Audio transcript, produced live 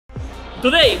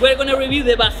Today we're gonna review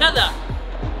the BAJADA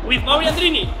with Mauri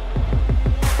Andrini.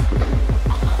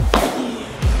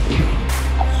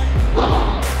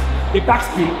 The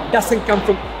backspin doesn't come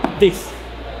from this.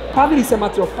 Padel is a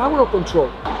matter of power or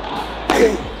control.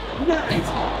 Nice,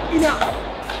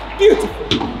 enough, beautiful.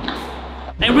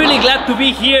 I'm really glad to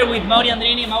be here with Mauri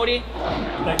Andrini. Mauri,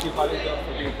 Thank you, Padel,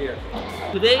 for being here.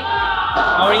 today,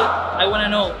 Mauri, I wanna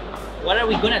know, what are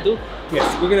we gonna do? Yes,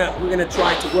 we're gonna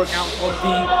try to work out on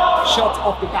the shot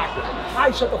of the backward, the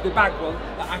high shot of the backward.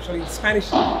 That actually in Spanish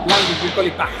language we call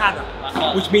it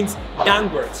bajada, which means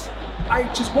downwards. I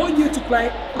just want you to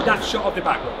play that shot of the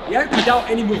backward, yeah, without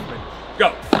any movement.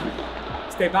 Go.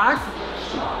 Stay back.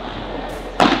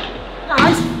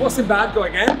 Nice. Wasn't bad. Go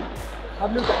again.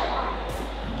 Have a look.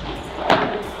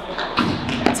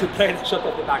 To play the shot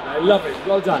of the backward. I love it.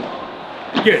 Well done.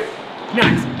 Good.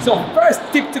 Nice. So first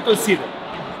tip to consider.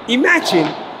 Imagine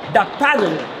that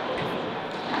paddle,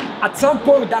 at some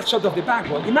point with that shot of the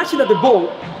backward, imagine that the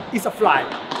ball is a fly.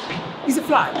 It's a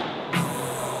fly.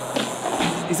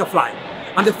 It's a fly.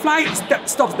 And the fly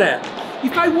stops there.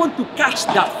 If I want to catch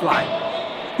that fly,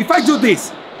 if I do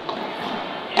this,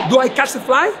 do I catch the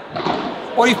fly?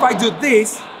 Or if I do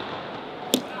this,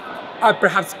 I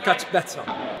perhaps catch better.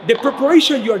 The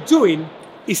preparation you're doing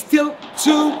is still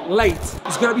too late.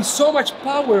 There's gonna be so much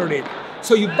power on it.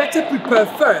 So you better prepare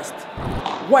first.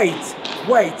 Wait,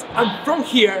 and from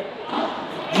here,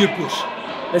 you push.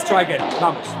 Let's try again,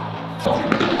 vamos.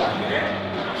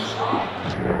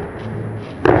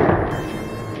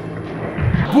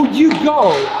 Would you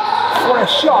go for a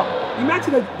shot?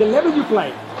 Imagine that the level you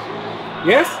play.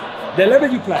 Yes? The level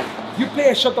you play. You play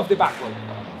a shot of the backward.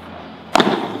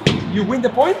 You win the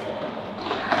point?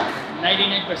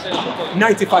 99% of the point.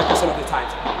 95% of the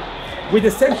time. With the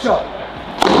same shot.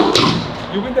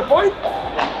 You win the point?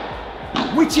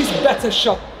 Which is better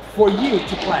shot for you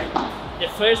to play? The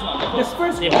first one.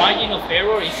 The one. margin of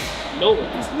error is lower.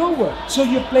 It's lower. So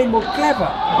you're playing more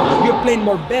clever. You're playing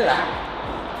more bella.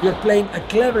 You're playing a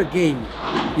clever game.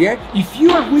 Yeah? If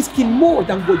you are risking more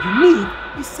than what you need,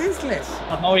 it's senseless.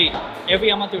 But Mauri,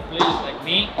 every amateur player like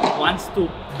me wants to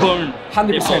burn.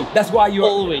 100%. That's why you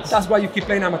always. That's why you keep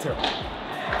playing amateur.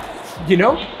 You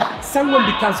know, someone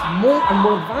becomes more and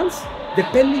more advanced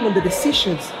depending on the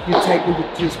decisions you take when you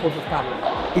choose sport of paddle.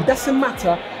 It doesn't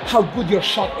matter how good your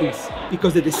shot is,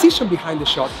 because the decision behind the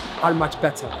shot are much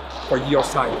better for your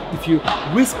side. If you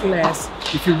risk less,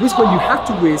 if you risk what you have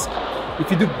to risk,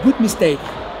 if you do good mistakes,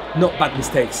 not bad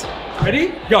mistakes.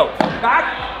 Ready? Go. Back.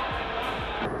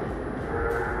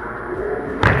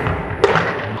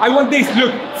 I want this.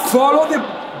 Look, follow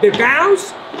the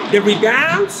bounce, the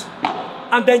rebounds,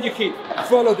 and then you hit.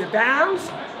 Follow the bounce.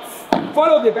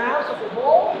 Follow the bounce of the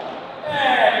ball.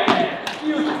 Hey,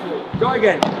 beautiful. Go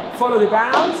again. Follow the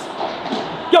bounce.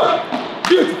 Go.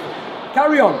 Beautiful.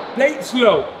 Carry on. Play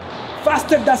slow.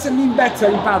 Faster doesn't mean better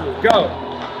in paddle. Go.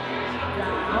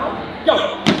 Down.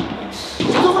 Go.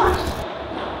 Too much.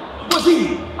 Was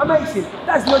easy. Amazing.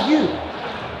 That's not you.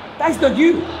 That's not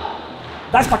you.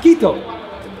 That's Paquito.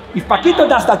 If Paquito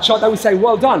does that shot, I would say,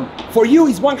 well done. For you,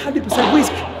 it's 100%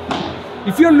 risk.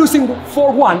 If you're losing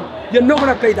 4-1, you're not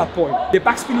going to play that point. The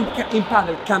backspin in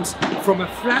paddle comes from a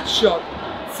flat shot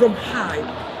from high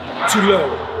to low.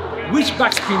 Which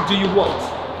backspin do you want?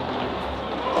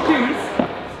 This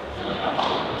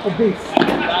or this?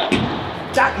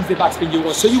 That is the backspin you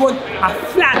want. So you want a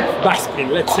flat backspin,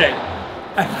 let's say.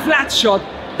 A flat shot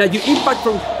that you impact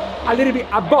from a little bit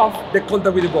above the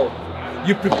contact with the ball.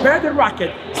 You prepare the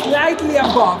racket slightly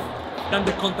above than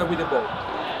the contact with the ball.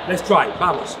 Let's try.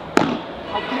 Vamos.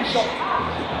 I'll finish up.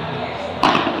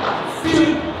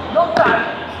 See, not bad.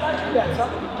 Slightly better.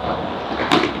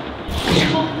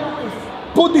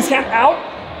 Put this hand out.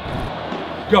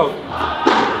 Go.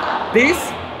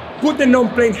 This. Put the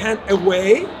non-playing hand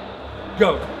away.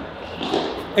 Go.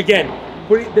 Again.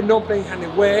 Put the non-playing hand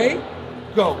away.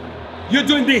 Go. You're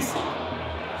doing this.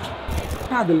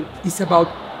 Paddle is about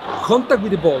contact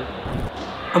with the ball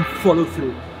and follow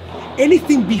through.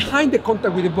 Anything behind the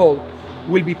contact with the ball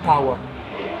will be power.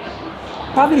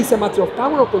 Paddle is a matter of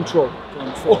power or control?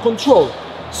 Control.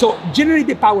 So generate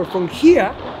the power from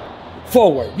here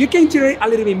forward. You can generate a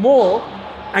little bit more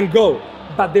and go.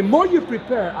 But the more you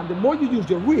prepare and the more you use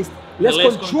your wrist, less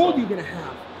control you're gonna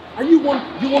have. And you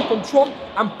want control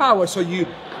and power. So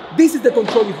this is the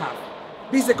control you have.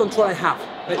 This is the control I have.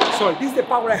 Sorry, this is the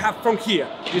power I have from here.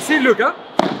 You see, look, huh?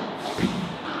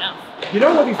 You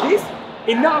know what is this?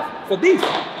 Enough for this.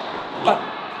 But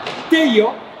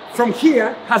Teo from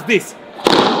here has this.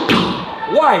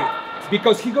 Why?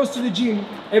 Because he goes to the gym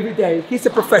every day. He's a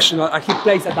professional and he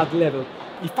plays at that level.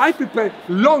 If I prepare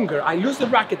longer, I lose the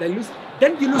racket, then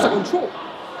you lose the control.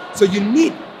 So you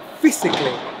need,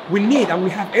 physically, and we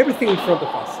have everything in front of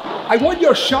us. I want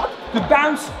your shot to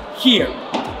bounce here,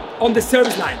 on the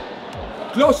service line,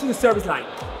 close to the service line.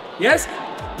 Yes?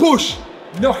 Push,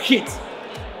 no hit.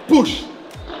 Push.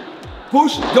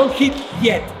 Push, don't hit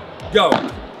yet. Go.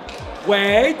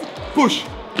 Wait, push.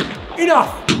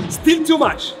 Enough, still too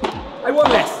much. I want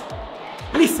less.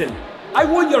 Listen, I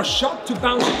want your shot to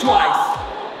bounce twice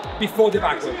before the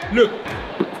backward. Look.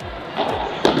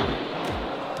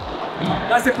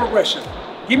 That's the progression.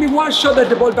 Give me one shot that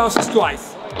the ball bounces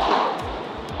twice.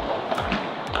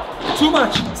 Too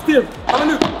much, still, have a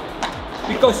look.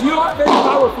 Because you are very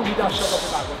powerful with that shot of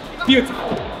the backward.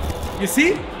 Beautiful. You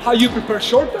see how you prepare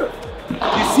shorter?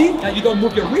 You see that you don't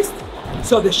move your wrist?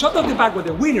 So the shot of the backward,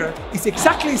 the winner, is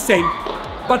exactly the same,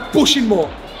 but pushing more,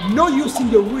 not using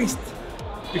your wrist.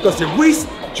 Because the wrist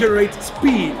generates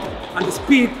speed, and the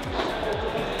speed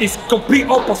is complete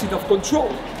opposite of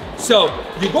control. So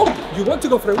you want to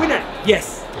go for a winner?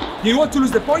 Yes. You want to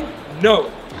lose the point? No.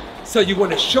 So you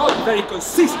want a shot very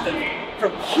consistent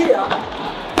from here.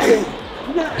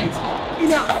 Nice,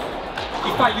 enough.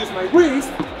 If I use my wrist,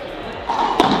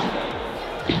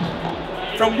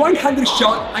 from 100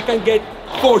 shot, I can get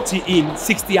 40 in,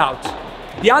 60 out.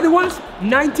 The other ones,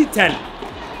 90-10.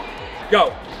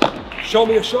 Go. Show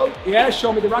me your shot. Yeah,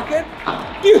 show me the racket.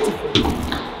 Beautiful.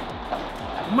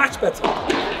 Much better.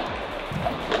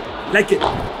 Like it.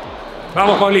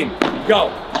 Vamos, Paulin. Go.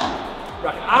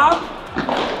 Racket up.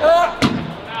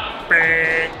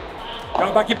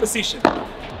 Go back in position.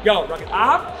 Go. Racket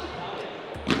up.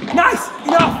 Nice.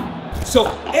 Enough. So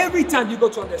every time you go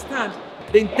to understand,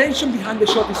 the intention behind the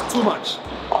shot is too much.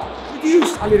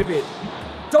 Reduce a little bit.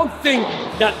 Don't think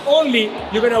that only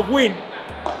you're gonna win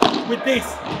with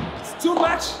this. It's too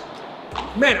much.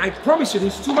 Man, I promise you,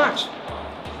 this is too much.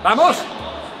 Vamos.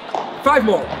 5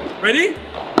 more. Ready?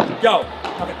 Go.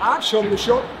 Okay, up, show me the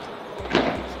shot.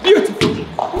 Beautiful.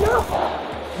 Enough.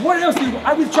 What else do you want?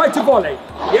 I will try to volley.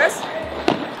 Yes?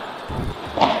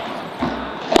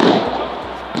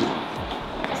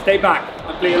 Stay back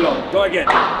and play alone. Go again.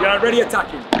 You're already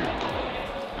attacking.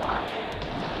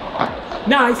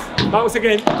 Nice. Bounce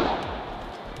again.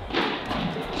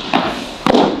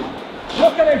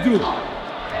 What can I do?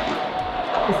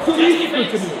 It's too difficult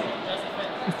to me.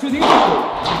 It's too difficult.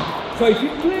 So if you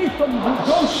play from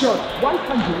those shots,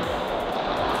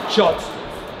 100 shots,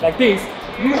 like this,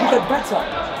 you will get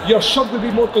better. Your shot will be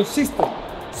more consistent.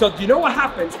 So do you know what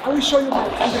happens? I will show you my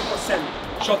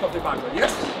 100% shot of the backward,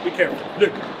 yes? Be careful,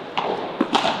 look.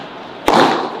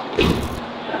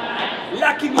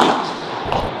 Lucky me.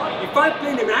 If I'm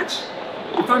playing a match,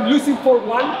 if I'm losing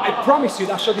 4-1, I promise you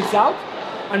that shot is out,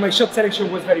 and my shot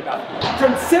selection was very bad.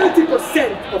 From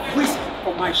 70% of risk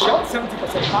from my shot,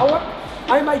 70% power,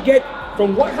 I might get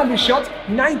from 100 shots,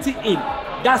 90 in.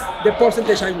 That's the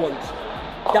percentage I want.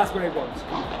 That's what I want.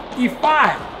 If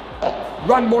I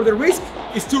run more the risk,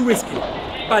 it's too risky.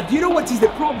 But do you know what is the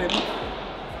problem?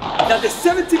 That the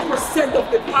 70%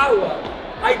 of the power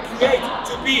I create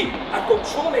to be a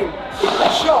controlling my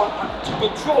shot, to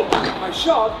control my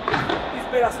shot, is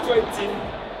better as 20.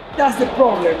 That's the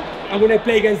problem. And when I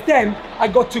play against them, I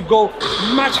got to go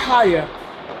much higher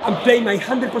and play my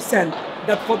 100%.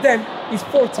 That for them is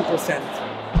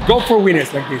 40%. Go for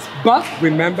winners like this. But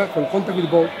remember, from contact with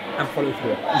the ball and follow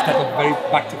through instead of very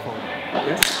back to forward.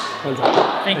 Yes?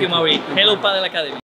 Thank you, Mauri. Hello Padel Academy.